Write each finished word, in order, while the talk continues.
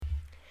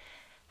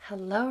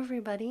Hello,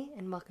 everybody,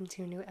 and welcome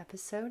to a new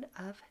episode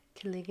of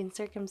Collegian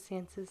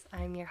Circumstances.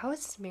 I'm your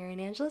host, Marian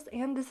Angeles,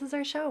 and this is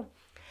our show.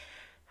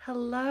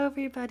 Hello,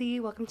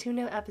 everybody. Welcome to a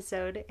new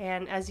episode.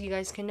 And as you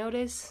guys can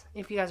notice,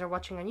 if you guys are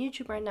watching on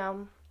YouTube right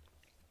now,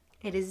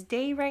 it is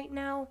day right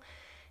now.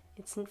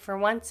 For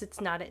once,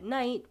 it's not at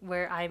night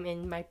where I'm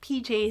in my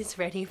PJs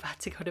ready about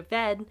to go to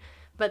bed.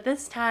 But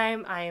this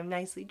time, I am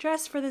nicely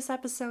dressed for this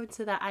episode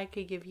so that I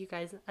could give you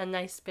guys a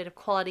nice bit of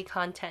quality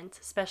content,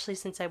 especially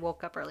since I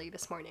woke up early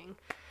this morning.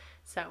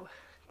 So,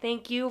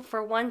 thank you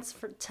for once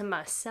to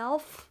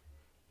myself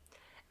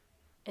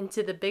and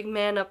to the big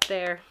man up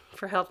there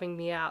for helping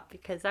me out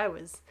because I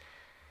was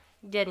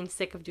getting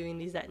sick of doing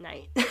these at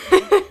night.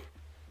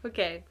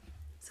 Okay,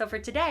 so for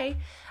today,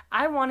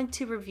 I wanted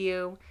to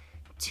review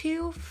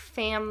 2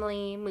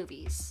 family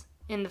movies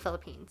in the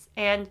Philippines.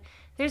 And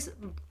there's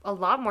a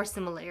lot more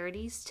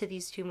similarities to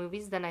these 2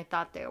 movies than I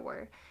thought there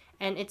were.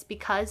 And it's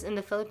because in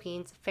the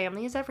Philippines,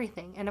 family is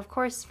everything. And of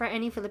course, for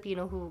any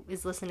Filipino who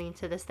is listening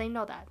to this, they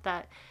know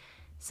that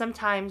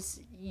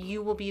sometimes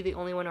you will be the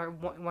only one or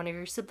one of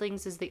your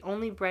siblings is the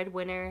only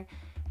breadwinner.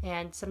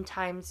 And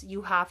sometimes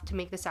you have to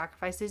make the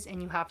sacrifices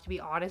and you have to be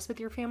honest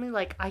with your family.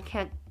 Like, I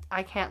can't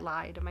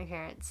lie to my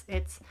parents.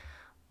 It's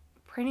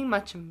pretty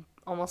much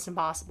almost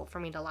impossible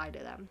for me to lie to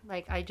them.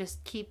 Like, I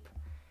just keep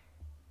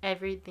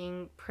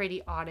everything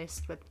pretty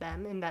honest with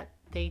them and that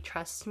they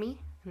trust me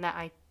and that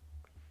I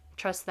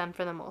trust them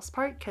for the most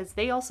part because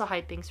they also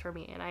hide things from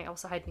me and I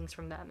also hide things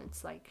from them.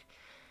 It's like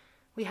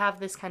we have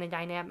this kind of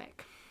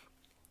dynamic.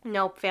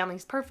 No,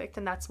 family's perfect,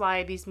 and that's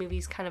why these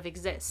movies kind of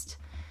exist.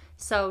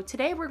 So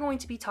today we're going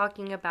to be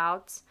talking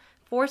about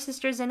Four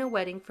Sisters and a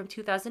Wedding from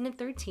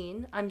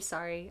 2013. I'm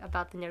sorry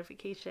about the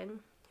notification.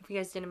 If you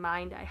guys didn't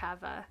mind, I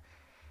have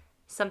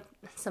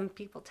some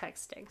people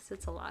texting, so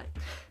it's a lot.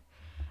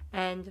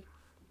 And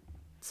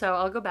so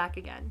I'll go back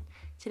again.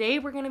 Today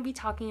we're going to be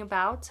talking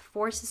about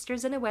Four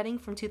Sisters and a Wedding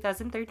from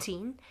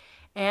 2013,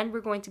 and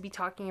we're going to be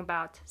talking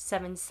about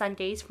Seven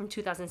Sundays from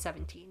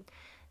 2017.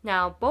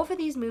 Now, both of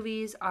these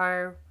movies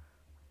are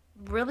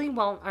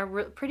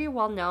pretty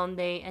well known.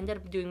 They ended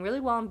up doing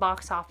really well in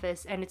box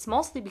office, and it's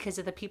mostly because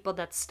of the people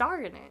that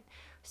star in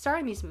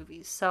these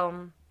movies.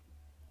 So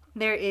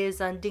there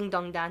is Ding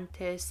Dong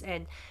Dantes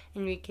and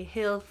Enrique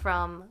Hill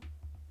from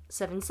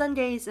Seven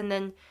Sundays, and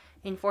then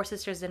in Four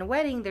Sisters and a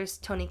Wedding, there's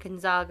Tony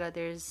Gonzaga,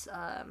 there's,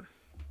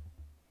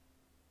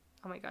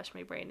 oh my gosh,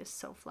 my brain is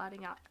so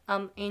flatting out,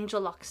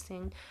 Angel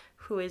Locsin,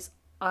 who is,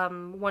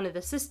 one of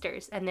the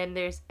sisters, and then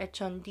there's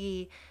Echon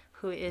Di,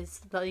 who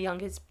is the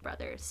youngest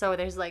brother, so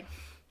there's, like,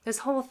 this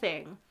whole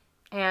thing,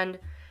 and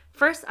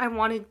first, I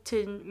wanted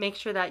to make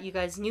sure that you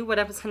guys knew what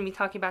I was going to be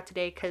talking about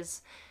today,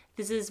 because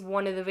this is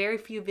one of the very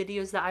few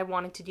videos that I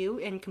wanted to do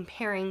in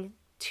comparing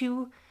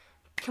 2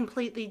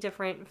 completely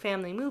different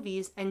family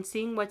movies and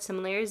seeing what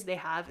similarities they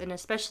have, and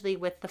especially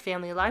with the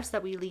family lives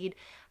that we lead,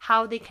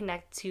 how they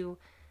connect to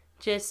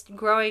just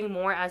growing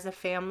more as a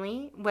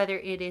family, whether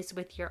it is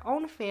with your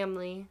own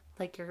family,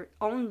 like your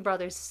own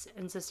brothers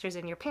and sisters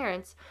and your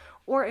parents,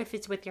 or if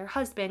it's with your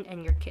husband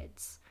and your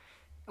kids,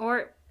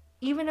 or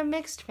even a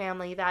mixed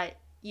family that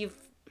you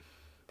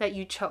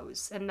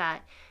chose and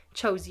that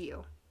chose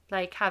you,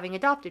 like having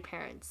adopted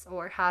parents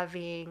or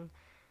having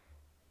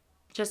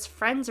just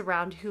friends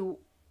around who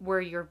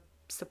were your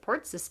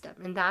support system.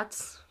 And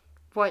that's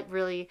what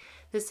really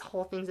this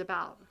whole thing's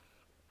about.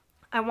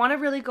 I want to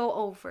really go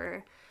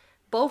over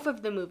both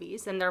of the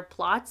movies and their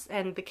plots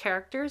and the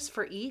characters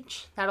for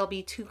each. That'll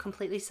be 2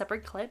 completely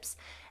separate clips,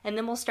 and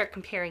then we'll start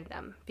comparing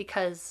them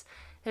because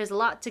there's a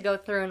lot to go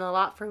through and a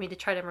lot for me to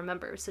try to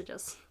remember, so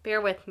just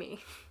bear with me.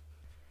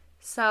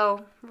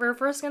 So we're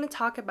first going to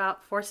talk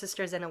about Four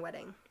Sisters and a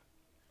Wedding.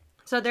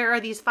 So there are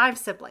these 5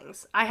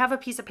 siblings. I have a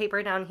piece of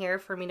paper down here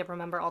for me to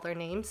remember all their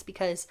names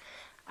because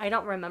I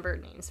don't remember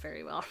names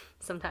very well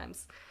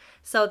sometimes.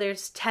 So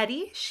there's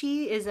Teddy.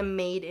 She is a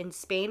maid in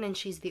Spain and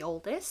she's the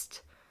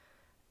oldest.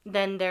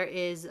 Then there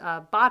is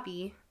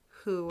Bobby,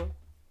 who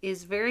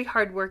is very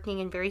hardworking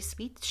and very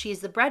sweet. She's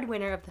the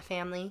breadwinner of the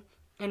family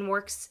and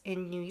works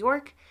in New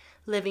York,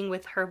 living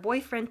with her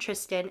boyfriend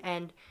Tristan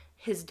and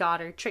his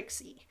daughter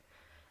Trixie.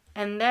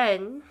 And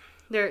then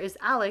there is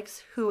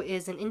Alex, who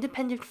is an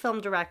independent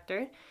film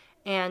director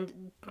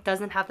and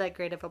doesn't have that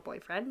great of a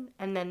boyfriend.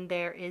 And then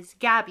there is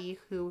Gabby,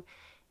 who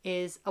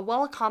is a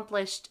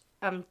well-accomplished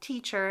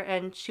teacher,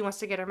 and she wants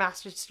to get her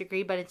master's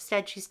degree, but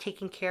instead she's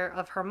taking care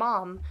of her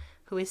mom,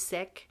 who is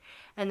sick.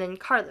 And then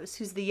Carlos,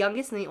 who's the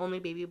youngest and the only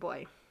baby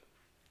boy.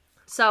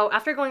 So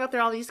after going through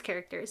all these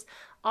characters,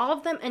 all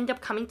of them end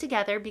up coming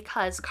together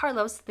because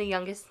Carlos, the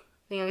youngest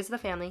of the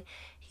family,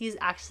 he's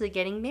actually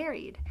getting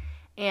married.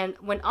 And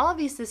when all of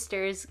these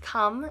sisters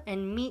come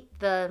and meet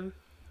the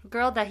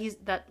girl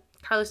that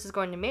Carlos is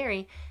going to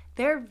marry,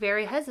 they're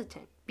very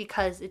hesitant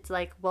because it's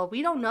like, well,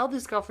 we don't know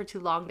this girl for too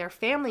long. Their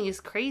family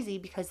is crazy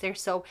because they're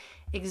so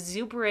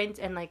exuberant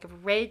and like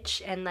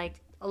rich and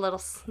like a little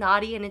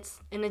snotty, and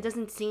it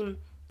doesn't seem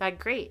that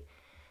great.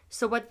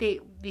 So what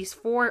these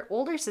 4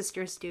 older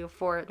sisters do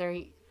for their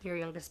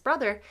youngest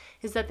brother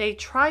is that they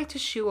try to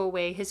shoo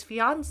away his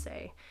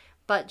fiance,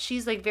 but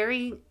she's like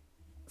very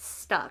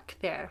stuck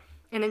there.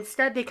 And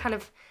instead they kind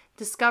of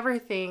discover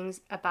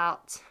things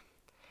about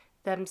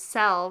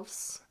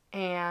themselves,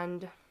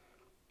 and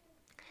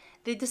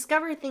they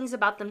discover things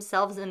about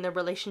themselves and the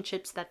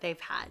relationships that they've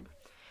had.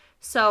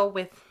 So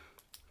with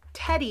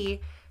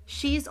Teddy,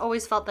 she's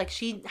always felt like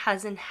she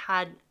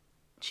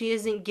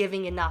isn't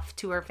giving enough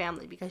to her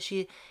family because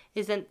she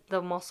isn't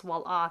the most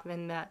well off,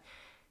 and that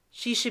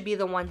she should be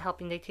the one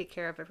helping to take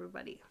care of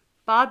everybody.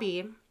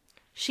 Bobby,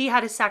 she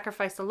had to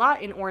sacrifice a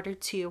lot in order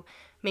to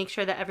make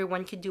sure that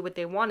everyone could do what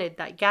they wanted,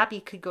 that Gabby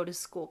could go to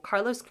school,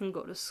 Carlos can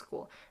go to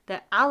school,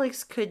 that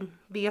Alex could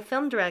be a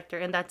film director,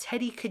 and that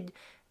Teddy could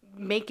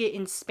make it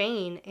in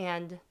Spain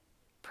and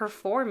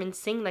perform and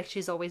sing like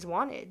she's always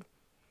wanted.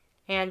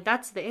 And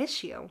that's the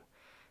issue,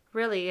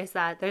 really, is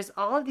that there's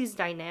all of these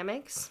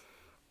dynamics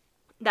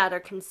that are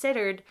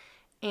considered,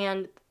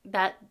 and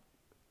that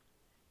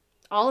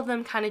all of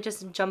them kind of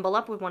just jumble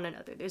up with one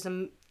another. There's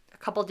a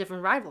couple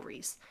different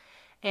rivalries.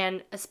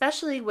 And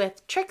especially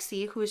with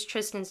Trixie, who is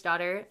Tristan's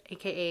daughter,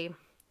 aka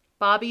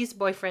Bobby's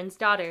boyfriend's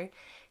daughter,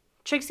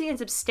 Trixie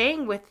ends up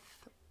staying with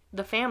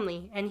the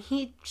family, and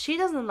she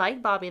doesn't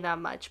like Bobby that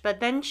much, but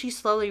then she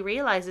slowly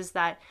realizes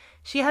that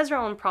she has her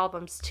own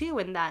problems too,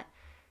 and that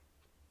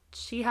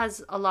she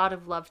has a lot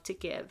of love to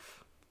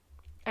give.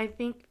 I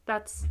think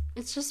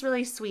it's just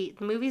really sweet.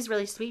 The movie's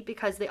really sweet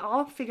because they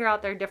all figure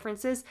out their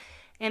differences,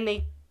 and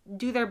they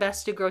do their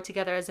best to grow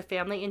together as a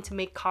family and to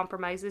make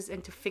compromises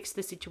and to fix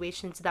the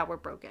situations that were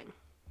broken.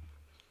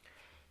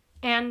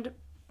 And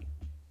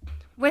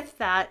with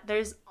that,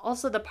 there's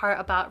also the part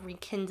about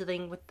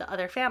rekindling with the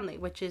other family,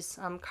 which is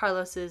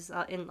Carlos's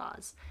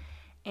in-laws.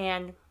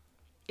 And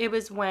it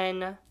was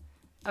when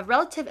a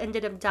relative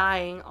ended up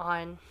dying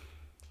on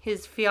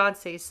his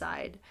fiance's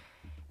side,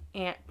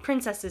 and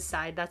Princess's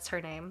side, that's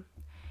her name.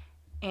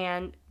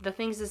 And the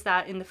things is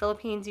that in the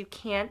Philippines, you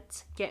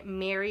can't get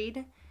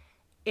married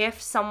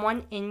if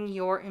someone in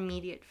your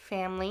immediate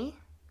family,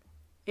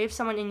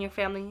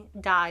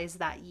 dies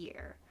that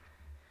year.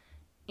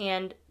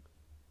 And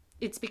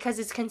it's because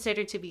it's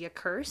considered to be a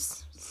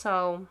curse.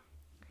 So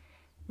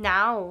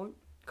now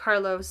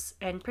Carlos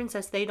and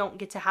Princess, they don't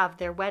get to have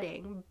their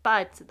wedding,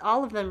 but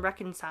all of them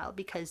reconcile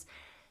because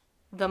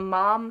the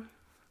mom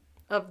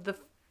of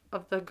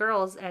the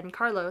girls and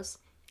Carlos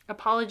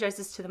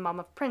apologizes to the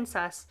mom of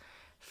Princess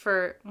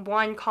for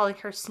one calling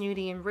her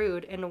snooty and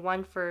rude,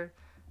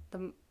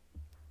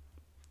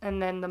 and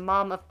then the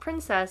mom of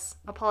Princess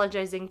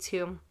apologizing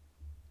to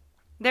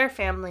their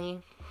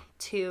family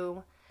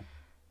to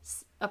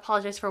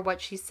apologize for what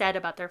she said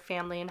about their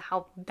family and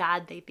how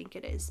bad they think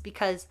it is.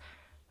 Because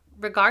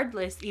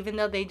regardless, even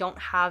though they don't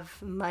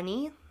have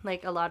money,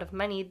 like a lot of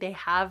money, they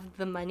have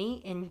the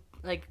money in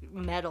like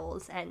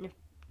medals and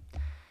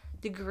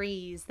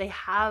degrees. They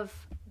have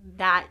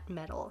that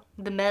medal,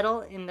 the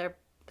medal in their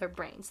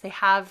brains. They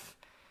have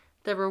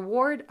the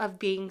reward of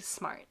being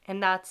smart,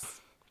 and that's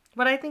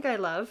what I think I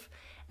love.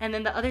 And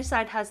then the other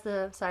side has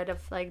the side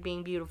of like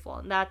being beautiful,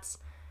 and that's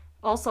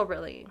also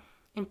really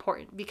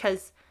important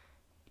because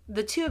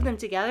the two of them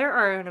together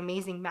are an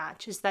amazing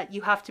match, is that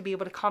you have to be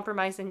able to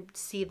compromise and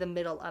see the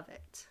middle of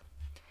it.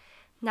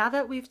 Now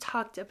that we've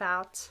talked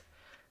about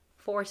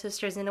Four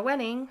Sisters in a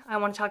Wedding, I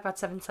want to talk about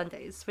Seven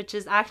Sundays, which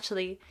is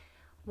actually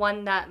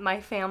one that my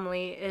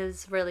family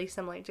is really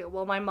similar to.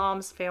 Well, my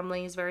mom's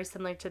family is very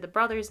similar to the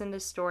brothers in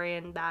this story,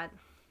 and that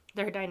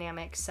their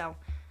dynamics. So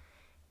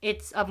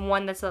it's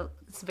one that's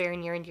it's very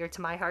near and dear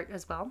to my heart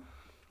as well.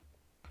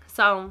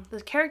 So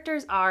the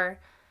characters are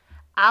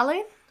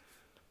Alan,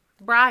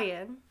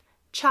 Brian,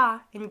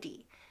 Cha, and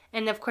Dee.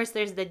 And of course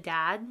there's the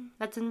dad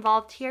that's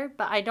involved here,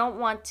 but I don't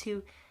want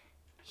to...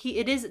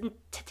 It is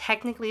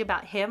technically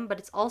about him, but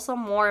it's also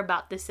more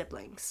about the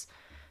siblings.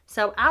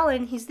 So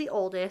Alan, he's the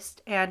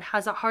oldest and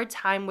has a hard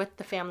time with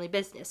the family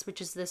business,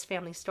 which is this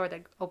family store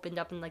that opened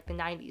up in like the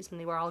 90s when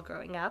they were all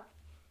growing up.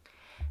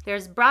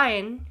 There's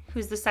Brian,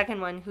 who's the second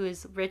one, who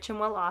is rich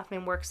and well off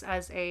and works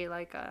as a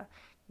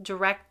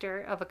director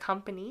of a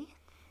company.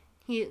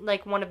 He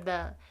like one of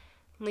the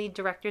lead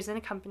directors in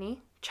a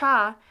company.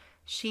 Cha,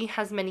 she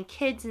has many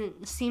kids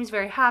and seems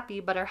very happy,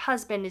 but her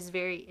husband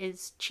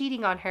is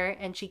cheating on her,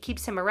 and she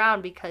keeps him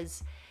around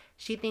because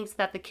she thinks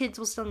that the kids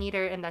will still need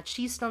her and that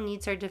she still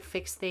needs her to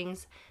fix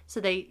things, so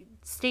they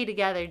stay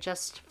together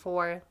just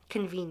for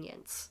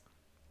convenience.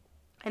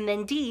 And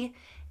then Dee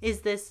is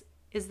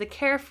the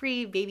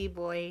carefree baby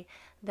boy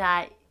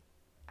that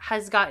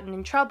has gotten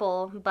in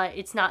trouble, but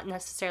it's not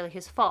necessarily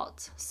his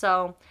fault.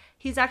 So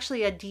he's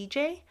actually a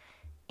DJ,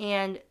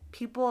 and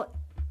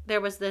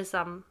there was this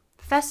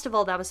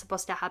festival that was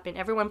supposed to happen.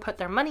 Everyone put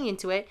their money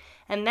into it,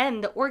 and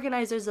then the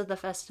organizers of the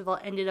festival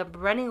ended up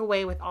running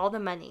away with all the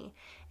money.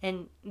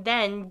 And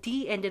then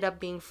Dee ended up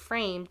being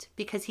framed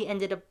because he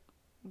ended up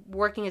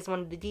working as one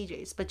of the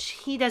DJs, but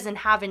he doesn't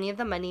have any of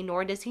the money,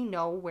 nor does he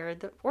know where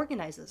the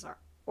organizers are.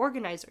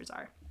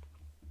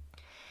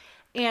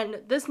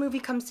 And this movie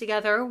comes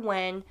together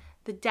when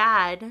the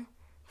dad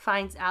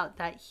finds out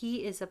that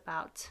he is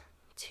about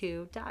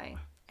to die.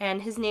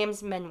 And his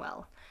name's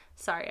Manuel.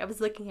 Sorry, I was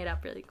looking it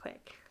up really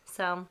quick.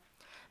 So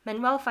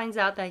Manuel finds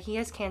out that he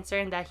has cancer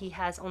and that he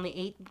has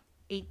only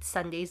eight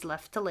Sundays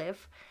left to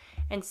live.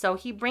 And so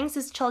he brings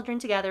his children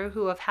together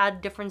who have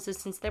had differences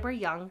since they were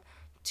young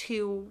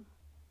to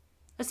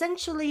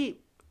essentially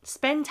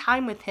spend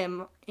time with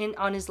him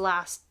on his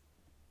last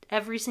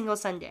every single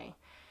Sunday.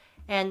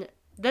 And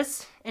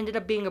this ended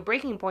up being a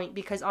breaking point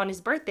because on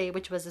his birthday,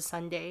 which was a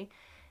Sunday,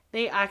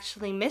 they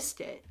actually missed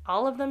it.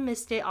 All of them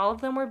missed it. All of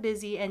them were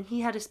busy, and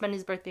he had to spend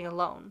his birthday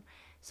alone.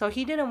 So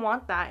he didn't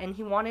want that, and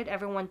he wanted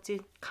everyone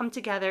to come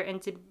together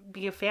and to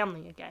be a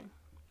family again.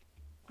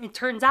 It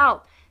turns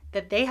out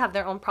that they have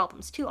their own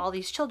problems too, all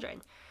these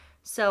children.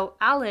 So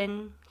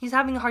Alan, he's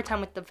having a hard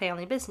time with the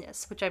family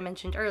business, which I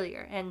mentioned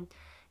earlier, and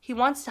he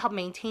wants to help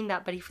maintain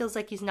that, but he feels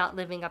like he's not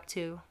living up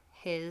to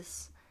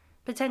his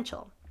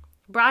potential.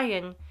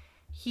 Brian,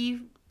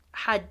 he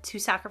had to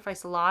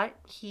sacrifice a lot.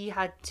 He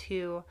had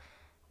to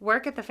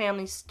work at the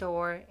family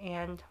store,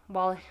 and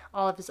while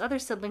all of his other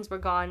siblings were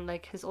gone,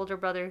 like his older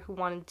brother who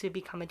wanted to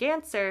become a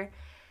dancer,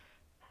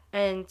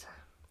 and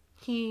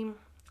he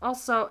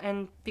also,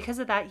 and because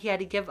of that, he had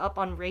to give up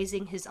on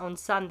raising his own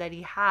son that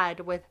he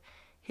had with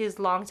his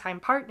longtime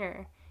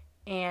partner.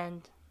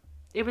 And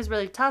it was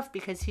really tough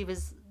because he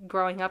was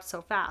growing up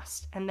so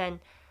fast. And then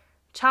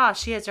Cha,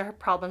 she has her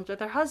problems with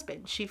her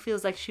husband. She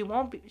feels like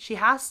she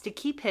has to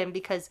keep him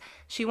because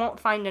she won't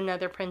find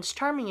another Prince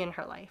Charming in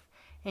her life.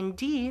 And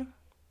Dee,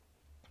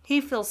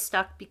 he feels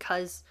stuck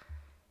because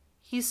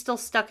he's still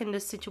stuck in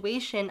this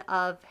situation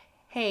of,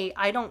 hey,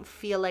 I don't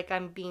feel like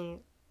I'm being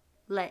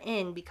let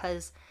in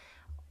because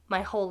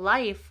my whole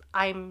life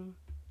I'm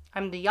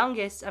the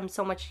youngest. I'm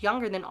so much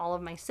younger than all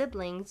of my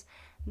siblings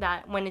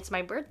that when it's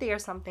my birthday or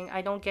something,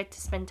 I don't get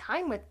to spend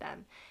time with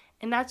them.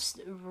 And that's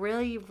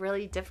really,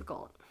 really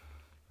difficult.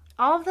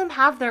 All of them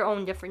have their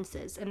own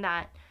differences in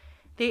that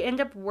they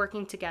end up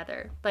working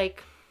together.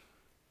 Like,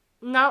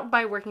 not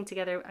by working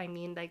together, I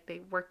mean like they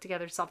work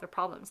together to solve their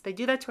problems. They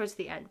do that towards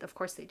the end. Of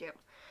course they do.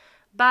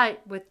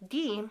 But with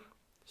Dee,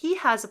 he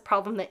has a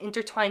problem that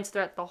intertwines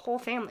throughout the whole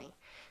family.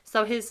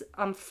 So his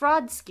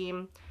fraud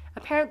scheme,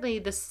 apparently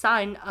the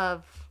son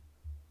of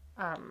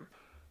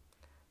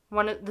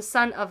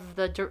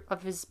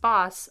his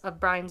boss, of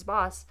Brian's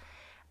boss,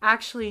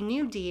 actually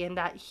knew Dee and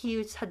that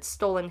he had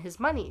stolen his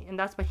money, and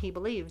that's what he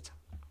believed.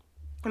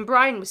 And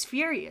Brian was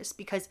furious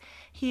because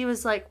he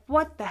was like,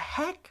 what the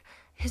heck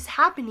is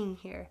happening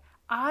here?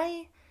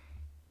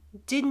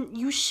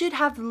 You should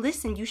have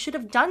listened. You should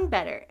have done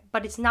better.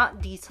 But it's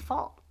not Dee's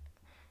fault.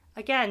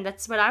 Again,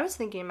 that's what I was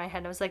thinking in my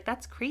head. I was like,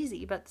 that's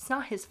crazy, but it's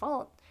not his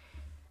fault.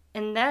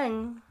 And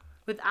then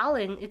with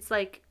Alan, it's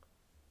like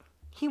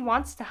he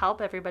wants to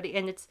help everybody.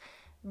 And it's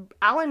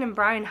Alan and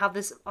Brian have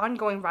this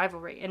ongoing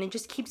rivalry. And it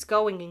just keeps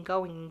going and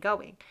going and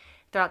going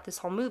throughout this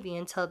whole movie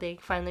until they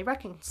finally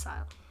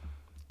reconcile.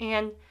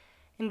 And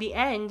in the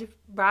end,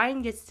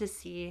 Brian gets to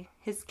see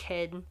his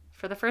kid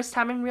for the first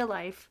time in real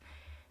life.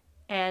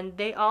 And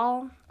they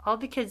all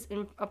the kids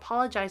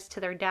apologize to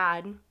their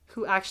dad,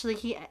 who actually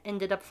he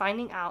ended up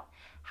finding out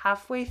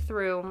halfway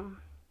through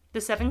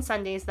the 7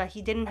 Sundays that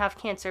he didn't have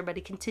cancer, but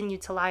he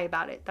continued to lie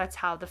about it. That's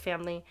how the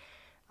family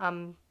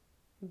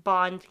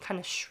bond kind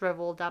of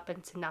shriveled up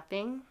into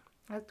nothing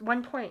at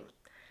one point.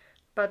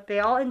 But they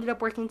all ended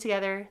up working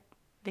together.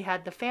 They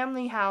had the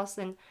family house,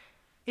 and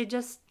it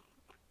just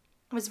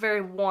was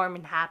very warm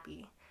and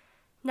happy.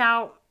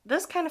 Now,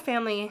 this kind of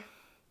family,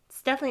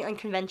 it's definitely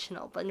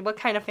unconventional, but what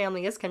kind of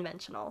family is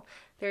conventional?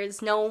 There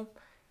is a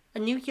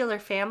nuclear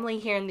family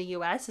here in the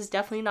U.S. is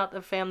definitely not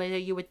the family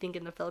that you would think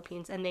in the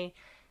Philippines, and a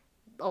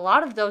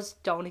lot of those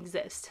don't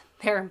exist.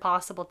 They're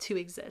impossible to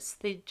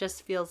exist. It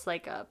just feels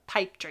like a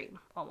pipe dream,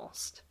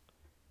 almost.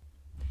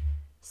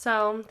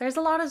 So, there's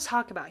a lot to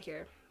talk about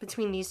here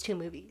between these two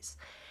movies.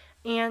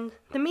 And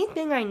the main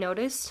thing I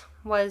noticed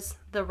was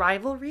the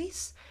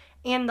rivalries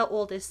and the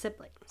oldest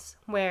siblings,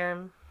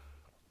 where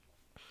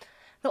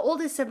the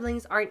oldest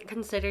siblings aren't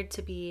considered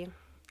to be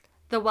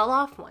the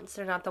well-off ones.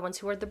 They're not the ones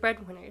who are the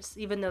breadwinners,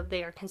 even though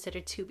they are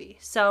considered to be.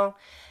 So,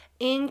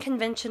 in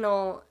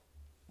conventional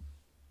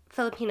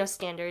Filipino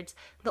standards,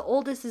 the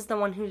oldest is the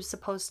one who's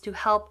supposed to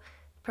help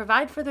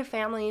provide for their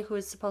family, who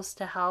is supposed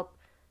to help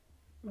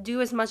do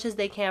as much as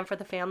they can for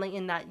the family,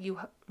 in that you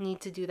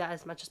need to do that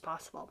as much as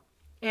possible.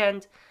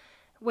 And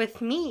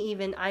with me,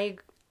 even, I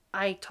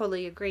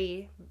totally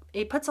agree.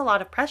 It puts a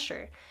lot of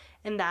pressure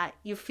in that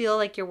you feel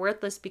like you're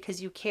worthless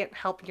because you can't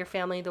help your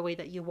family the way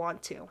that you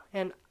want to.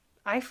 And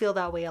I feel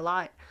that way a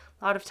lot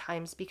of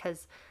times,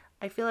 because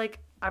I feel like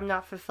I'm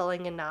not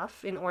fulfilling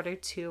enough in order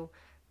to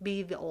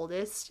be the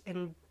oldest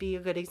and be a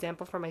good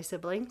example for my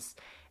siblings.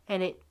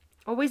 And it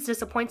always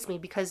disappoints me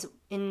because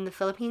in the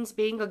Philippines,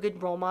 being a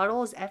good role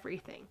model is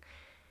everything.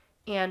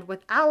 And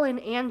with Alan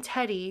and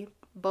Teddy,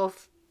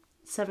 both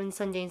 7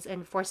 Sundays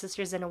and 4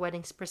 Sisters and a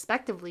Wedding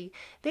respectively,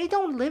 they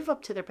don't live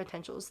up to their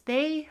potentials.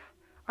 They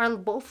are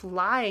both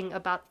lying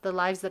about the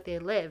lives that they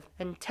live.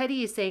 And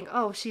Teddy is saying,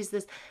 oh, she's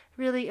this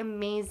really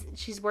amazing,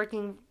 she's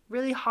working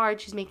really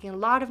hard, she's making a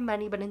lot of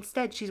money, but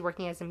instead she's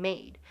working as a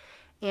maid.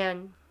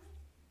 And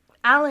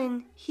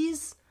Alan,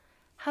 he's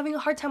having a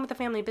hard time with the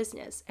family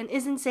business and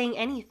isn't saying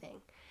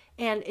anything.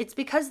 And it's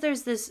because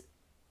there's this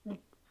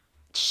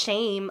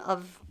shame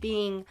of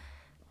being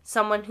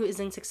someone who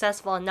isn't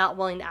successful and not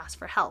willing to ask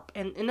for help.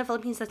 And in the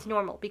Philippines, that's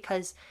normal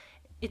because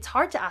it's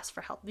hard to ask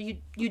for help.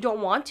 You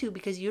don't want to,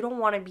 because you don't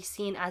want to be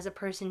seen as a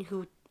person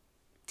who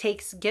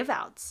takes give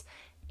outs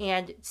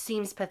and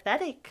seems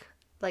pathetic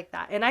like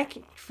that. And I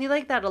can feel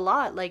like that a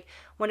lot. Like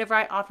whenever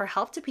I offer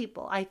help to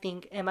people, I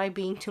think, am I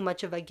being too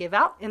much of a give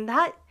out? And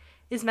that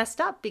is messed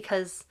up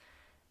because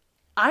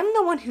I'm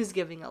the one who's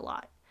giving a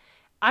lot.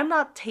 I'm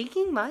not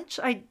taking much.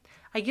 I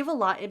give a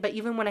lot, but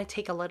even when I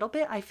take a little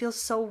bit, I feel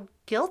so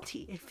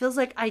guilty. It feels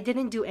like I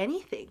didn't do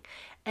anything.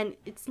 And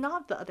it's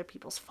not the other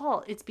people's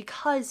fault. It's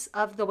because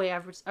of the way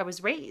I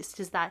was raised,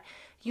 is that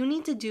you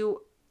need to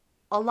do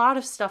a lot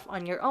of stuff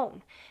on your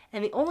own.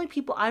 And the only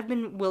people I've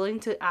been willing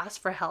to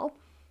ask for help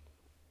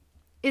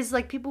is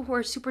like people who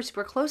are super,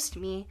 super close to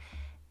me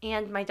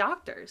and my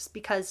doctors,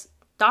 because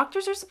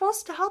doctors are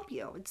supposed to help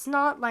you. It's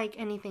not like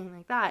anything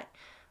like that.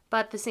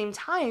 But at the same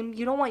time,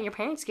 you don't want your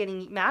parents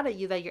getting mad at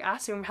you that you're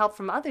asking help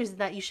from others and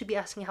that you should be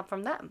asking help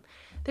from them.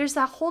 There's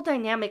that whole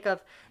dynamic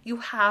of you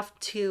have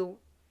to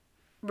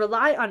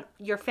rely on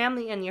your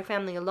family and your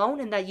family alone,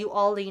 and that you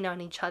all lean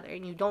on each other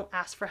and you don't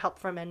ask for help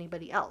from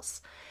anybody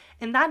else.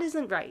 And that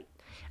isn't right.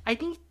 I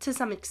think to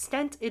some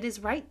extent it is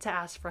right to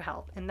ask for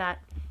help, and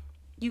that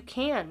you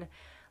can.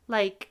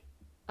 Like,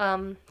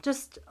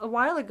 just a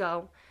while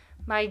ago,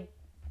 my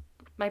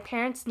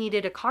parents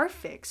needed a car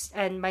fixed,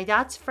 and my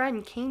dad's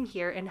friend came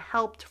here and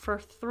helped for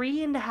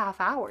 3.5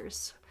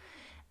 hours.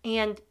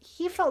 And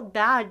he felt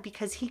bad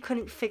because he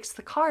couldn't fix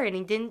the car and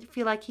he didn't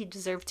feel like he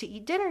deserved to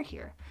eat dinner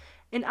here.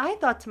 And I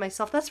thought to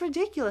myself, that's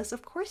ridiculous.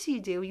 Of course you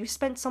do. You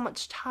spent so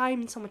much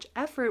time and so much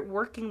effort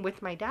working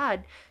with my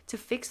dad to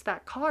fix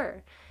that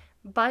car.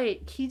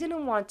 But he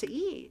didn't want to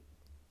eat.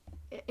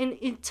 And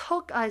it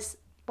took us,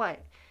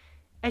 what?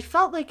 I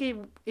felt like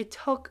it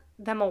took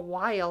them a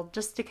while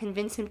just to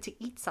convince him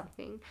to eat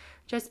something.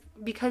 Just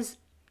because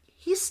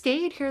he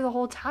stayed here the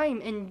whole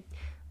time and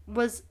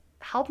was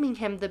helping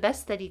him the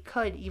best that he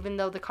could, even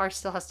though the car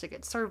still has to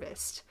get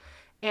serviced.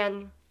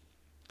 And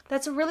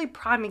that's a really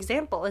prime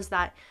example, is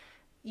that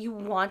you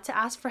want to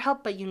ask for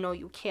help, but you know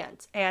you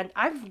can't. And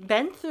I've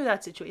been through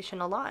that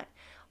situation a lot,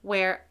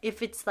 where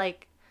if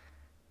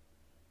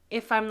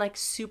I'm like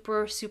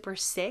super, super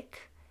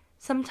sick,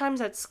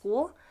 sometimes at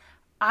school,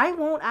 I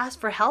won't ask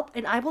for help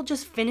and I will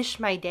just finish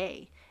my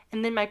day.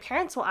 And then my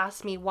parents will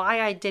ask me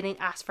why I didn't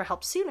ask for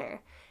help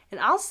sooner. And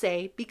I'll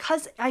say,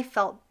 because I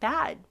felt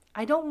bad.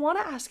 I don't want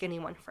to ask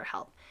anyone for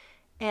help.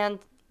 And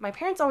my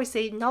parents always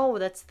say, no,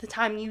 that's the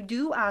time you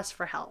do ask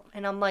for help.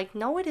 And I'm like,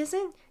 no, it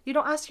isn't. You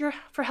don't ask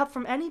for help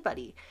from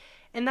anybody.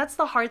 And that's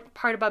the hard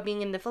part about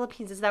being in the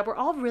Philippines, is that we're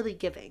all really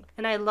giving.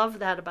 And I love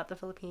that about the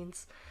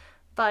Philippines.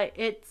 But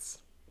it's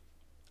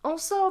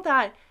also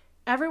that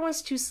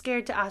everyone's too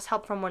scared to ask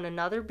help from one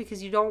another,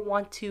 because you don't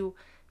want to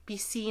be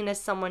seen as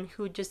someone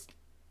who just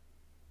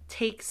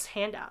takes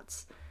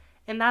handouts.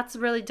 And that's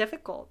really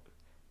difficult,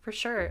 for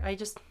sure. I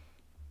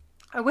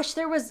wish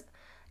it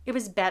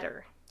was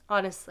better,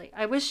 honestly.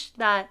 I wish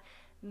that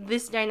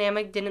this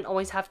dynamic didn't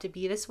always have to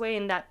be this way,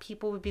 and that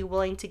people would be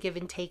willing to give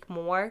and take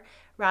more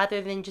rather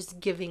than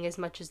just giving as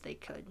much as they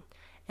could.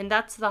 And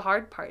that's the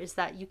hard part, is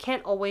that you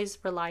can't always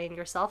rely on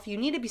yourself. You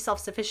need to be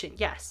self-sufficient,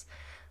 yes.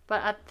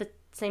 But at the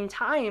same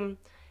time,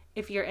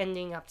 if you're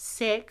ending up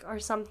sick or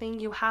something,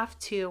 you have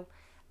to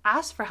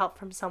ask for help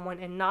from someone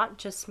and not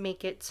just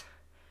make it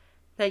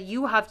that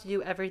you have to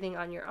do everything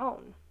on your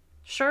own.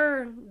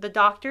 Sure, the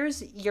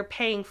doctors, you're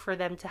paying for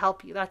them to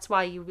help you. That's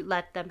why you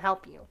let them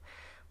help you.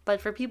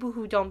 But for people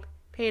who don't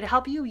pay to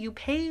help you, you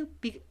pay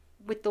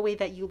with the way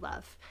that you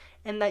love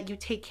and that you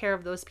take care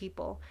of those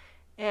people.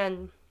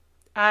 And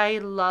I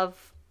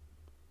love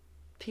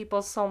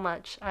people so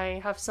much. I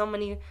have so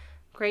many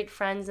great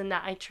friends, and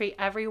that I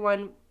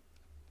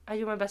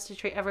do my best to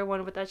treat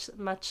everyone with as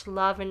much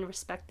love and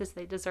respect as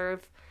they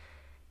deserve.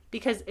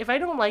 Because if I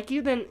don't like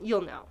you, then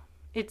you'll know.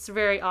 It's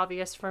very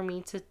obvious for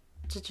me to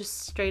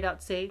just straight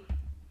out say,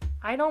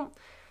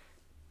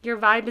 your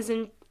vibe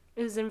isn't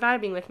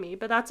vibing with me,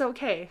 but that's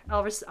okay.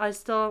 I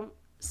still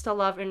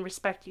love and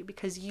respect you,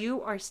 because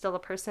you are still a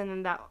person,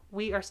 and that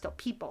we are still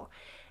people,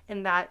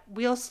 and that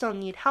we'll still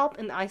need help,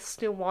 and I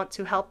still want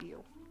to help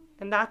you.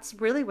 And that's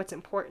really what's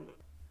important.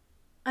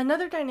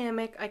 Another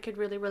dynamic I could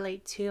really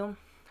relate to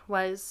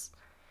was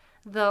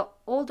the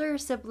older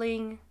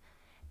sibling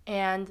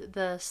and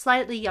the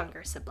slightly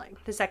younger sibling,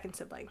 the second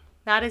sibling.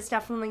 That is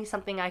definitely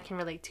something I can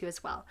relate to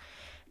as well.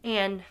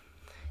 And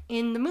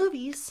in the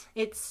movies,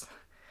 it's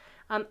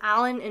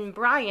Alan and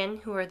Brian,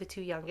 who are the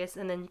two youngest,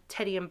 and then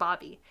Teddy and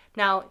Bobby.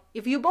 Now,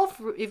 if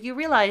you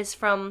realize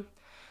from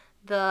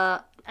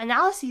the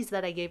analyses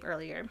that I gave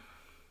earlier,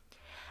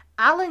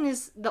 Alan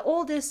is the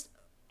oldest,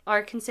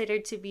 are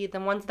considered to be the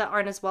ones that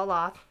aren't as well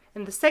off,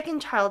 and the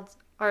second child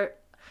are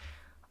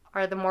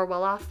the more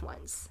well off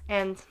ones.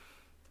 And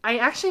I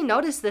actually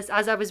noticed this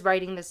as I was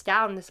writing this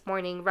down this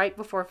morning, right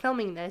before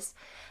filming this.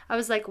 I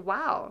was like,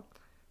 wow,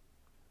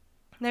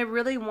 they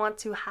really want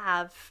to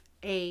have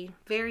a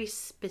very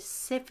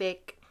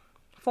specific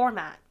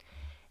format.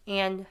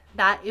 and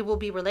that it will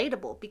be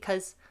relatable,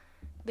 because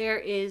there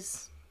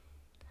is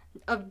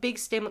a big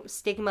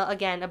stigma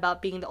again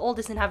about being the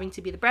oldest and having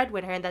to be the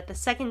breadwinner, and that the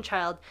second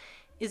child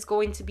is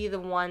going to be the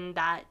one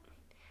that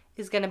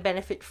is going to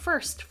benefit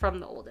first from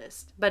the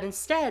oldest. But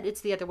instead,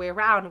 it's the other way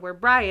around, where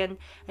Brian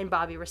and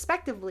Bobby,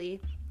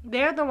 respectively,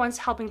 they're the ones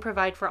helping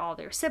provide for all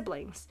their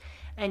siblings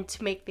and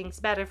to make things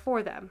better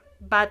for them.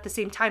 But at the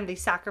same time, they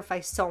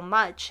sacrifice so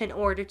much in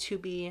order to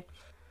be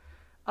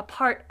a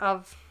part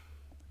of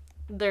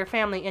their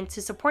family and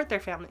to support their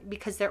family,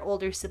 because their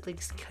older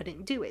siblings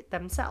couldn't do it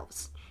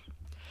themselves.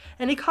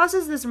 And it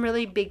causes this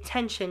really big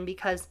tension,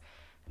 because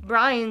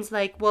Brian's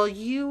like, well,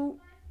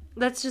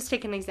 let's just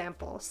take an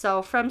example.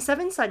 So from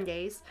Seven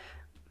Sundays,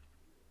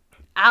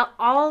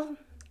 all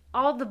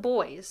the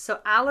boys, so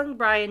Alan,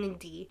 Brian, and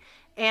Dee,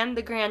 and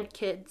the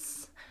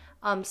grandkids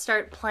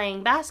start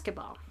playing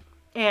basketball.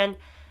 And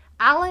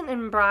Alan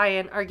and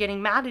Brian are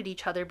getting mad at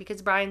each other,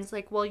 because Brian's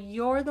like, well,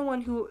 you're the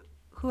one who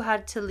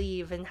had to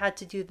leave and had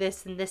to do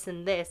this and this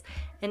and this.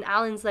 And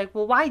Alan's like,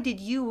 well, why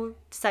did you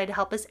decide to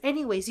help us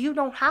anyways? You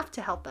don't have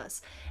to help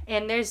us.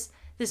 And there's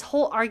this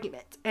whole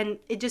argument, and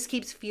it just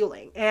keeps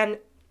fueling. And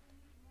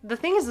the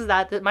thing is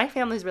that my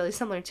family is really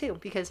similar too,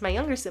 because my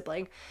younger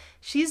sibling,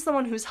 she's the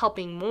one who's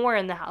helping more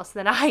in the house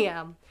than I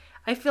am.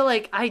 I feel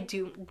like I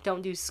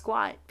don't do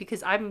squat,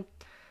 because I'm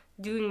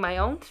doing my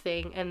own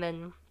thing, and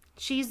then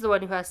she's the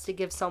one who has to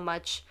give so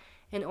much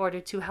in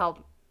order to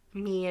help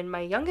me and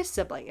my youngest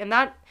sibling. And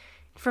that,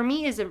 for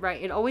me, isn't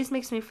right. It always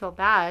makes me feel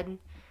bad,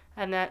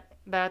 but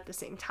at the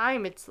same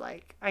time, it's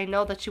like, I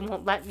know that she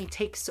won't let me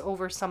take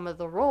over some of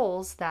the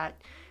roles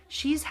that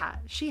she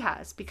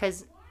has,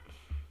 because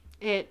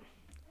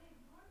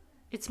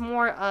it's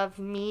more of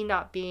me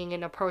not being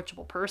an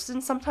approachable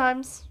person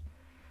sometimes,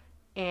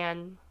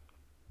 and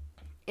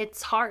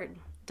it's hard,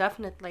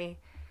 definitely.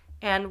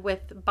 And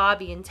with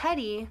Bobby and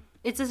Teddy,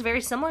 it's this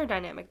very similar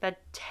dynamic,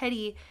 that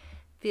Teddy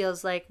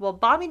feels like, well,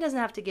 Bobby doesn't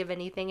have to give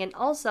anything, and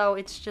also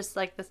it's just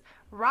like this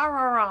rah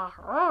rah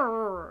rah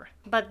rah.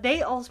 But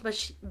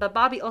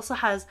Bobby also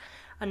has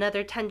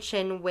another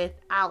tension with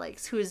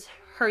Alex, who's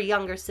her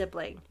younger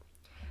sibling,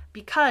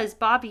 because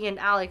Bobby and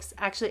Alex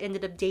actually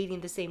ended up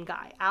dating the same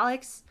guy.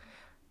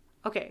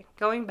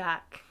 Going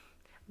back,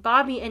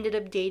 Bobby ended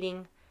up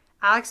dating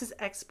Alex's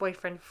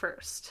ex-boyfriend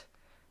first.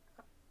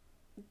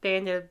 They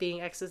ended up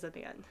being exes at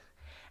the end.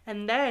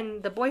 And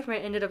then the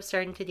boyfriend ended up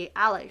starting to date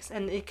Alex,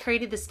 and it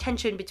created this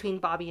tension between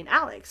Bobby and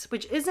Alex,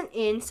 which isn't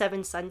in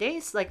Seven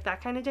Sundays, like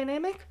that kind of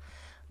dynamic,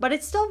 but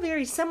it's still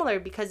very similar,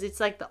 because it's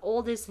like the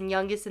oldest and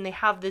youngest, and they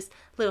have this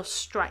little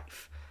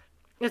strife.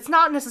 It's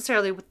not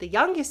necessarily with the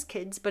youngest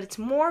kids, but it's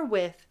more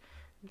with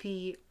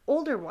the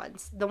older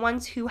ones, the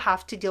ones who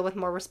have to deal with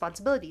more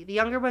responsibility. The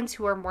younger ones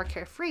who are more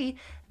carefree,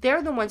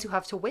 they're the ones who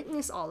have to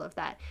witness all of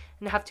that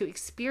and have to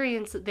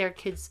experience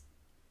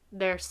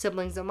their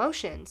siblings'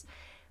 emotions.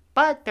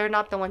 But they're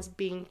not the ones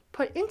being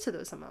put into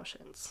those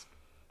emotions.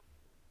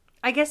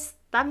 I guess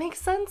that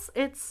makes sense.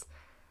 It's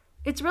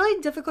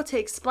really difficult to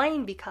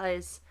explain,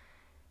 because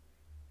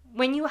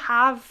when you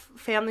have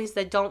families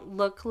that don't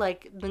look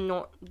like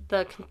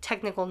the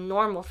technical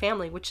normal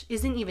family, which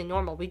isn't even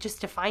normal, we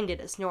just defined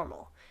it as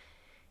normal,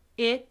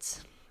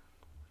 it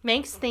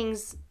makes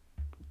things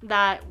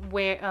that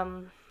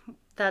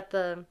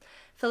the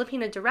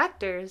Filipino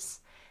directors,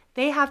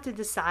 they have to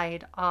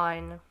decide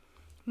on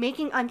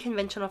making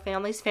unconventional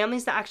families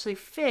that actually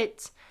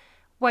fit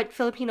what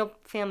Filipino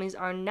families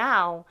are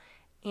now,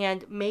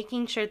 and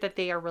making sure that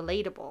they are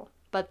relatable.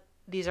 But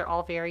these are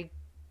all very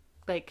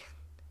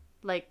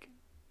like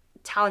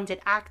talented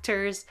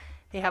actors.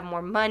 They have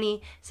more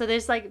money. So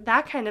there's like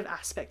that kind of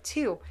aspect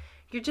too.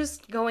 You're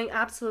just going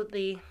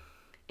absolutely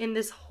in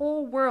this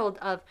whole world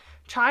of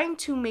trying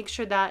to make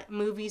sure that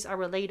movies are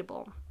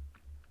relatable.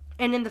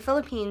 And in the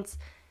Philippines,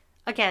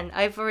 again,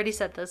 I've already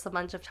said this a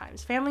bunch of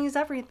times, family is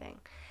everything.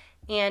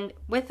 And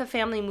with a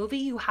family movie,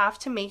 you have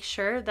to make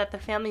sure that the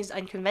family is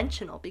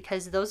unconventional,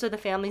 because those are the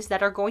families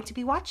that are going to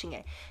be watching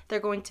it. They're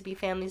going to be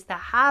families that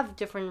have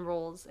different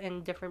roles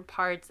and different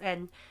parts,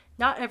 and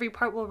not every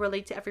part will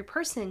relate to every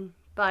person,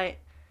 but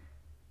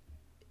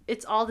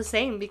it's all the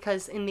same,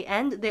 because in the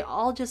end, they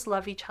all just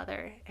love each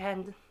other,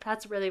 and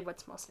that's really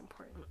what's most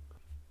important.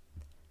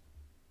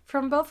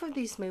 From both of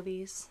these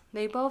movies,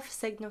 they both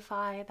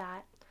signify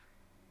that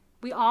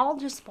we all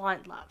just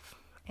want love,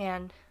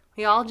 and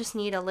we all just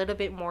need a little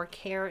bit more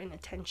care and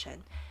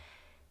attention.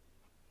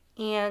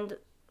 And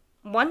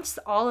once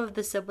all of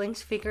the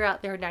siblings figure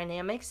out their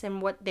dynamics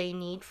and what they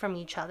need from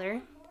each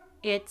other,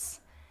 it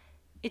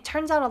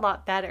turns out a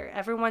lot better.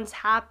 Everyone's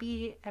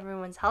happy,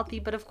 everyone's healthy,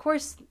 but of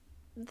course,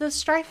 the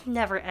strife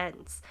never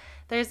ends.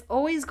 There's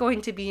always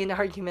going to be an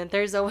argument.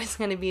 There's always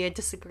going to be a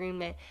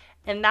disagreement,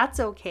 and that's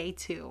okay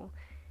too.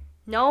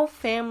 No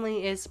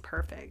family is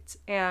perfect,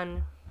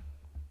 and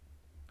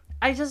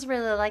I just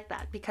really like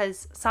that,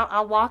 because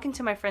I'll walk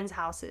into my friends'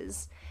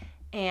 houses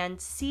and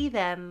see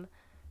them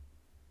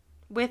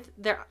with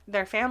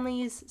their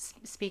families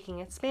speaking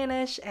in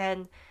Spanish,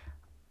 and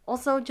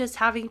Also, just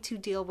having to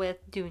deal with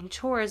doing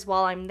chores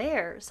while I'm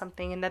there or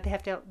something, and that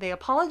they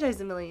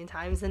apologize a million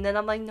times, and then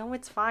I'm like, no,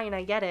 it's fine,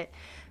 I get it,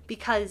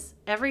 because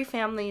every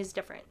family is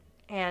different.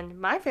 And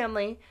my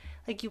family,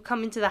 like, you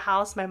come into the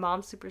house, my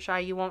mom's super shy,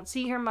 you won't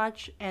see her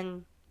much,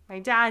 and my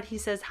dad, he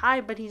says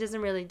hi, but he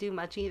doesn't really do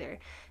much either.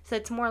 So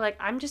it's more like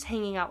I'm just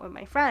hanging out with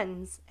my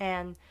friends,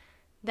 and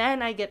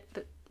then I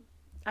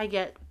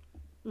get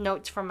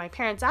notes from my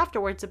parents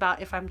afterwards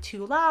about if I'm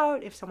too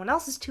loud, if someone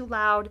else is too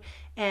loud,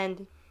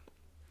 and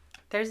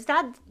there's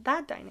that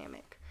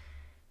dynamic.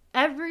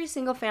 Every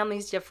single family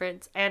is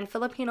different, and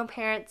Filipino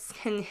parents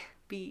can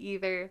be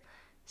either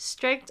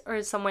strict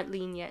or somewhat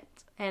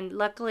lenient. And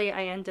luckily,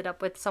 I ended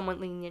up with somewhat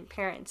lenient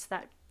parents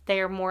that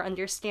they are more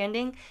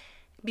understanding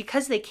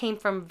because they came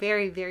from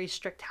very, very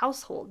strict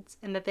households,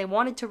 and that they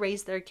wanted to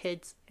raise their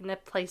kids in a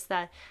place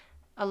that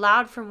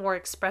allowed for more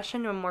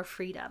expression and more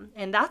freedom.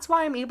 And that's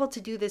why I'm able to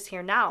do this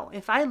here now.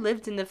 If I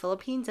lived in the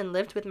Philippines and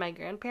lived with my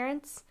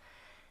grandparents,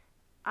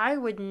 I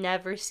would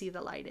never see the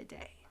light of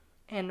day.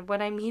 And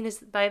what I mean is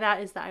by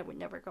that is that I would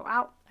never go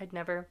out. I'd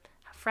never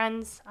have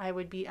friends. I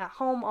would be at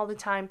home all the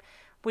time.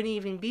 Wouldn't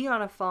even be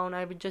on a phone.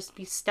 I would just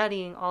be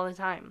studying all the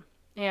time.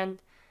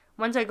 And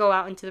once I go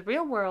out into the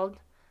real world,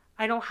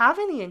 I don't have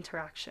any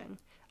interaction.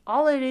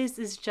 All it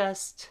is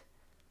just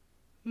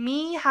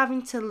me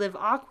having to live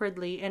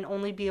awkwardly and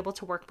only be able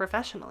to work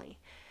professionally.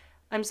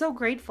 I'm so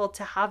grateful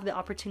to have the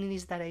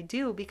opportunities that I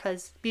do,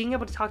 because being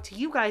able to talk to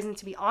you guys and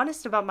to be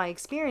honest about my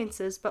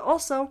experiences, but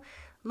also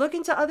look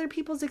into other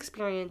people's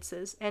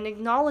experiences and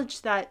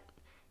acknowledge that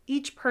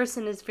each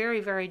person is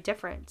very, very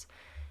different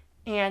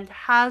and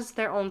has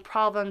their own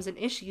problems and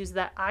issues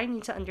that I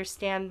need to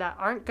understand that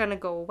aren't going to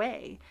go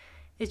away.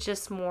 It's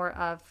just more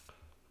of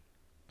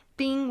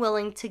being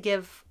willing to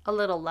give a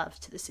little love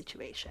to the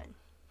situation.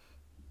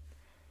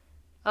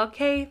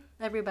 Okay,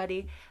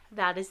 everybody,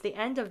 that is the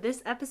end of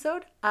this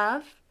episode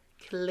of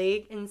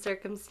Kilig in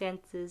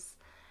Circumstances.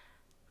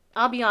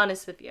 I'll be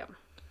honest with you.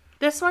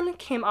 This one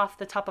came off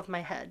the top of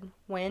my head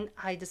when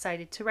I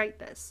decided to write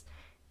this.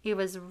 It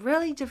was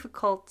really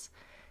difficult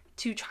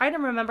to try to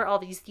remember all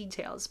these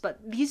details, but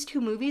these two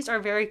movies are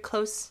very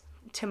close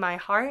to my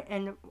heart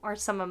and are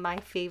some of my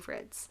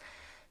favorites.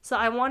 So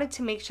I wanted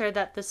to make sure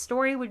that the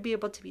story would be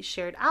able to be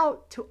shared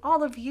out to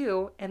all of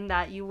you and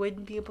that you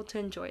would be able to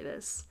enjoy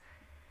this.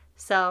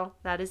 So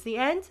that is the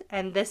end,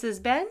 and this has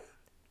been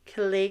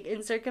Kilig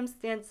in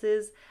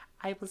Circumstances.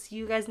 I will see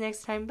you guys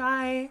next time.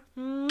 Bye.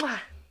 Mwah.